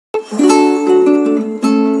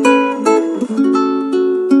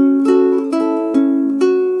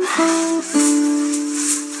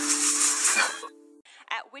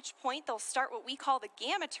we call the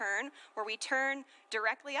gamma turn, where we turn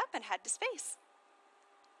directly up and head to space.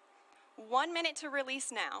 1 minute to release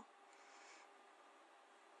now.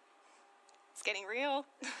 It's getting real.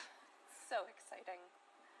 So exciting.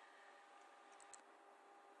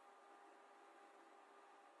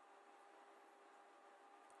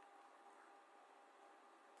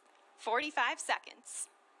 "45 seconds.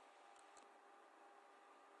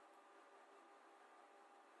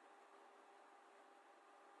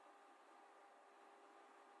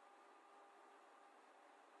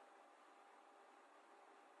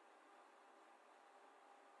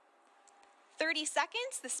 "30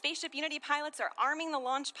 seconds. The Spaceship Unity pilots are arming the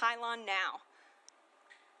launch pylon now.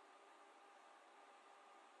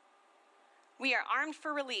 We are armed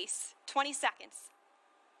for release. 20 seconds.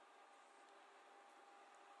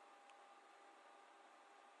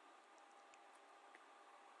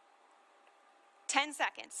 "10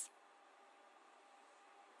 seconds.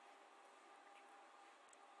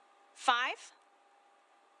 5,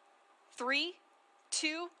 3,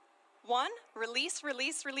 2, 1. Release,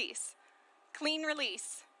 release, release. Clean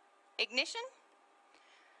release. Ignition.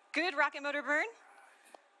 Good rocket motor burn.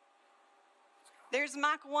 There's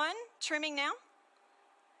Mach 1, trimming now.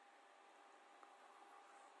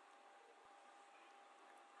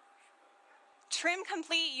 Trim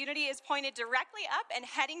complete. Unity is pointed directly up and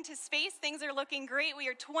heading to space. Things are looking great. We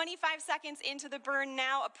are 25 seconds into the burn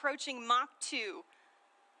now, approaching Mach 2.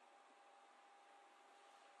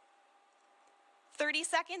 30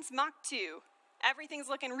 seconds, Mach 2. Everything's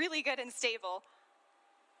looking really good and stable.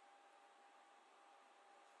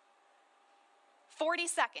 40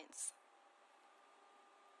 seconds.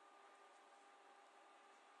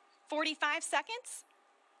 45 seconds.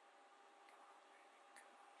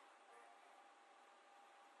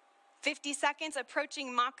 50 seconds,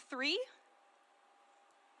 approaching Mach 3.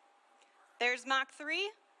 There's Mach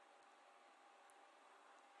 3.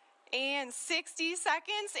 And 60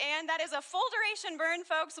 seconds, and that is a full duration burn,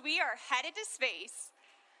 folks. We are headed to space.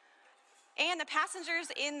 And the passengers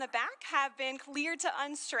in the back have been cleared to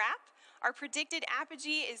unstrap. Our predicted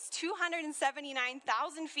apogee is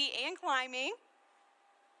 279,000 feet and climbing.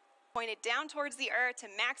 Pointed down towards the Earth to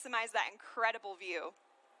maximize that incredible view.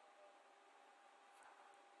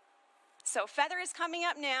 So Feather is coming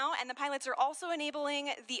up now, and the pilots are also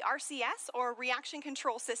enabling the RCS, or Reaction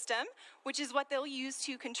Control System, which is what they'll use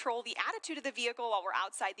to control the attitude of the vehicle while we're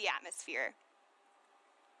outside the atmosphere.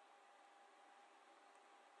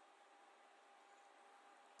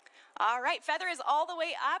 All right, Feather is all the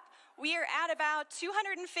way up. We are at about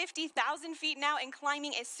 250,000 feet now and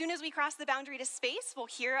climbing. As soon as we cross the boundary to space, we'll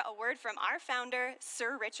hear a word from our founder,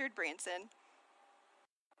 Sir Richard Branson.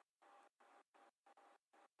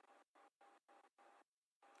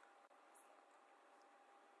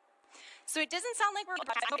 So it doesn't sound like we're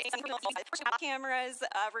cameras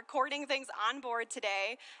recording things on board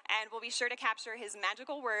today, and we'll be sure to capture his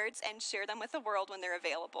magical words and share them with the world when they're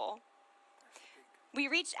available. We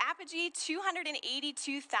reached apogee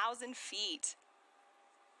 282,000 feet.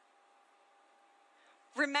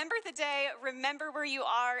 Remember the day, remember where you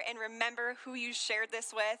are, and remember who you shared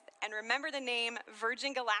this with, and remember the name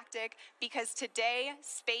Virgin Galactic, because today,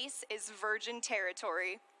 space is virgin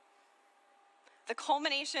territory. The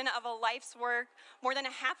culmination of a life's work, more than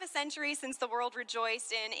a half a century since the world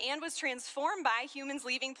rejoiced in and was transformed by humans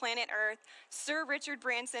leaving planet Earth, Sir Richard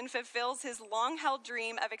Branson fulfills his long-held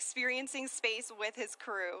dream of experiencing space with his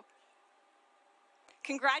crew.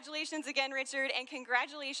 Congratulations again, Richard, and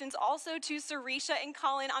congratulations also to Sarisha and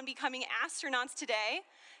Colin on becoming astronauts today.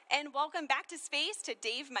 And welcome back to space to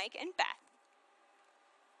Dave, Mike, and Beth.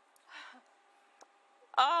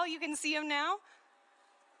 Oh, you can see them now?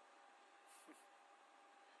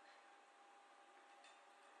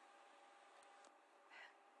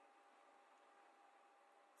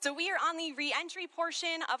 So we are on the re-entry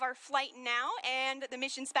portion of our flight now, and the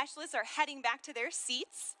mission specialists are heading back to their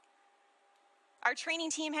seats. Our training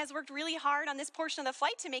team has worked really hard on this portion of the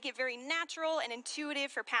flight to make it very natural and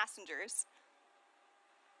intuitive for passengers.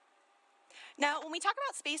 Now, when we talk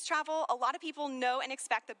about space travel, a lot of people know and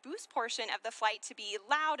expect the boost portion of the flight to be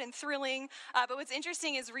loud and thrilling, but what's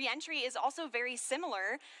interesting is re-entry is also very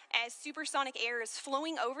similar, as supersonic air is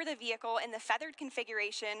flowing over the vehicle in the feathered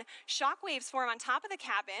configuration. Shock waves form on top of the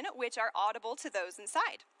cabin, which are audible to those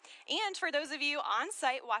inside. And for those of you on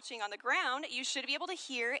site watching on the ground, you should be able to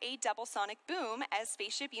hear a double sonic boom as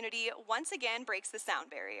Spaceship Unity once again breaks the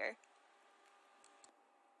sound barrier.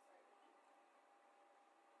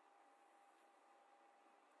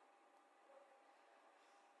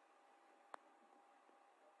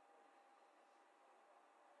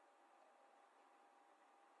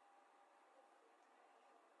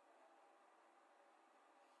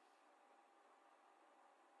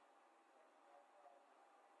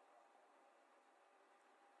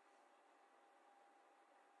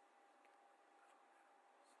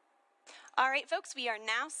 All right, folks, we are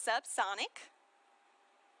now subsonic,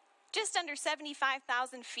 just under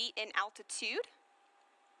 75,000 feet in altitude.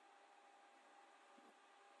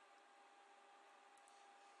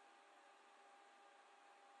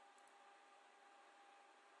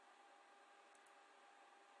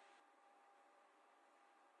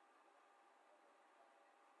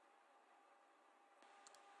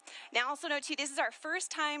 Now, also note too, this is our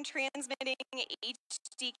first time transmitting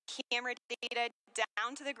HD camera data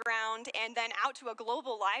down to the ground and then out to a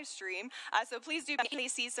global live stream. So please do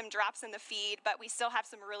see some drops in the feed, but we still have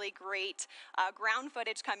some really great ground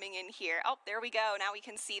footage coming in here. Oh, there we go. Now we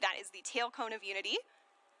can see that is the tail cone of Unity.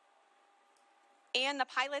 And the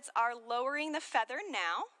pilots are lowering the feather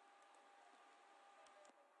now.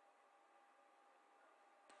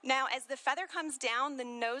 Now, as the feather comes down, the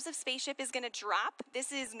nose of spaceship is going to drop.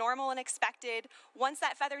 This is normal and expected. Once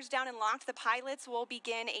that feather's down and locked, the pilots will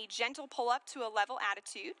begin a gentle pull up to a level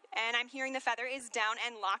attitude. And I'm hearing the feather is down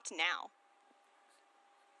and locked now.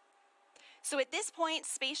 So at this point,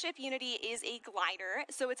 Spaceship Unity is a glider,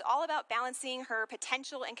 so it's all about balancing her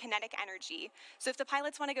potential and kinetic energy. So if the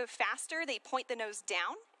pilots want to go faster, they point the nose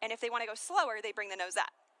down, and if they want to go slower, they bring the nose up.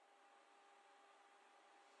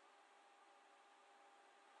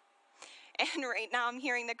 And right now I'm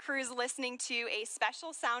hearing the crew's listening to a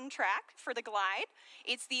special soundtrack for the glide.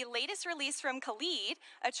 It's the latest release from Khalid,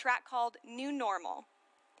 a track called New Normal.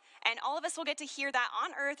 And all of us will get to hear that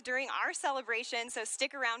on Earth during our celebration, so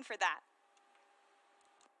stick around for that.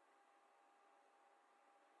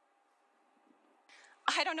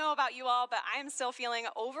 I don't know about you all, but I'm still feeling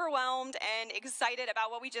overwhelmed and excited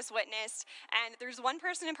about what we just witnessed. And there's one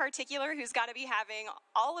person in particular who's got to be having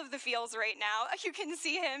all of the feels right now. You can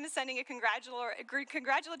see him sending a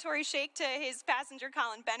congratulatory shake to his passenger,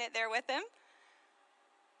 Colin Bennett, there with him.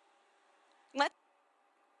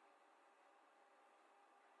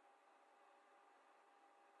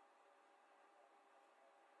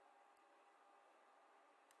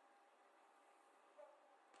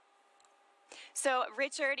 So,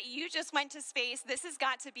 Richard, you just went to space. This has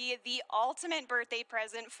got to be the ultimate birthday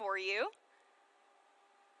present for you.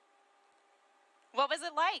 What was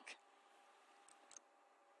it like?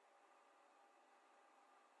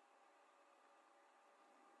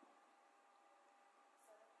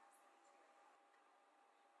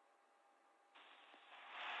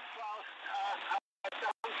 Well, I've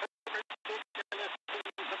done some ridiculous things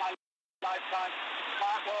in my lifetime.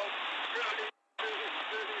 That was really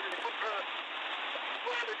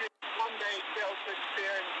one day built to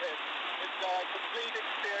experience it. It's a complete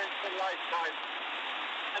experience in a lifetime.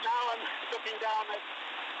 And now I'm looking down at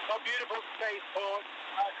a beautiful spaceport.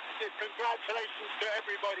 Congratulations to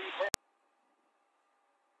everybody.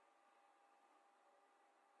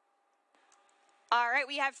 All right,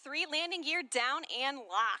 we have 3 landing gear down and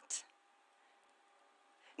locked.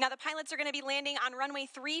 Now the pilots are going to be landing on runway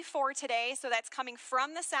 34 today, so that's coming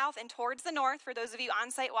from the south and towards the north for those of you on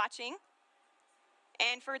site watching.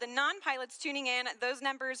 And for the non-pilots tuning in, those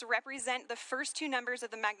numbers represent the first 2 numbers of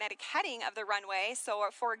the magnetic heading of the runway. So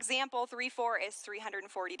for example, 34 is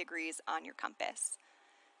 340 degrees on your compass.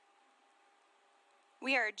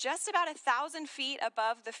 We are just about 1,000 feet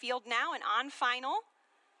above the field now and on final.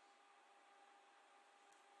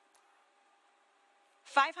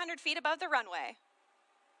 500 feet above the runway.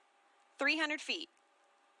 300 feet.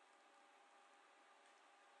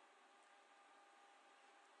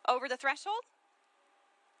 Over the threshold.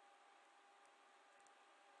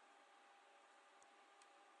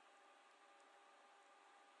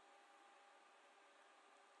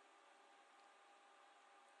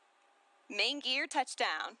 Main gear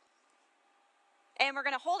touchdown. And we're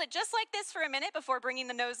going to hold it just like this for a minute before bringing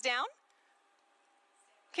the nose down.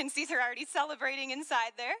 Can see they're already celebrating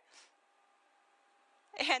inside there.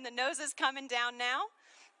 And the nose is coming down now.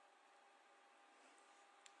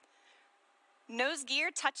 Nose gear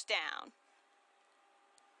touchdown.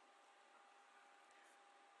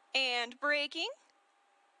 And braking.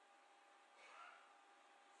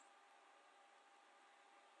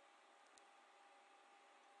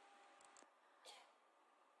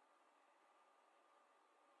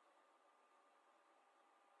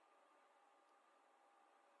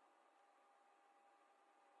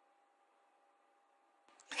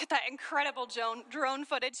 Look at that incredible drone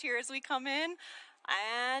footage here as we come in.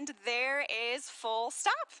 And there is full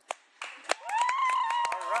stop.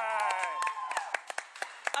 All right.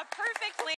 A perfect landing.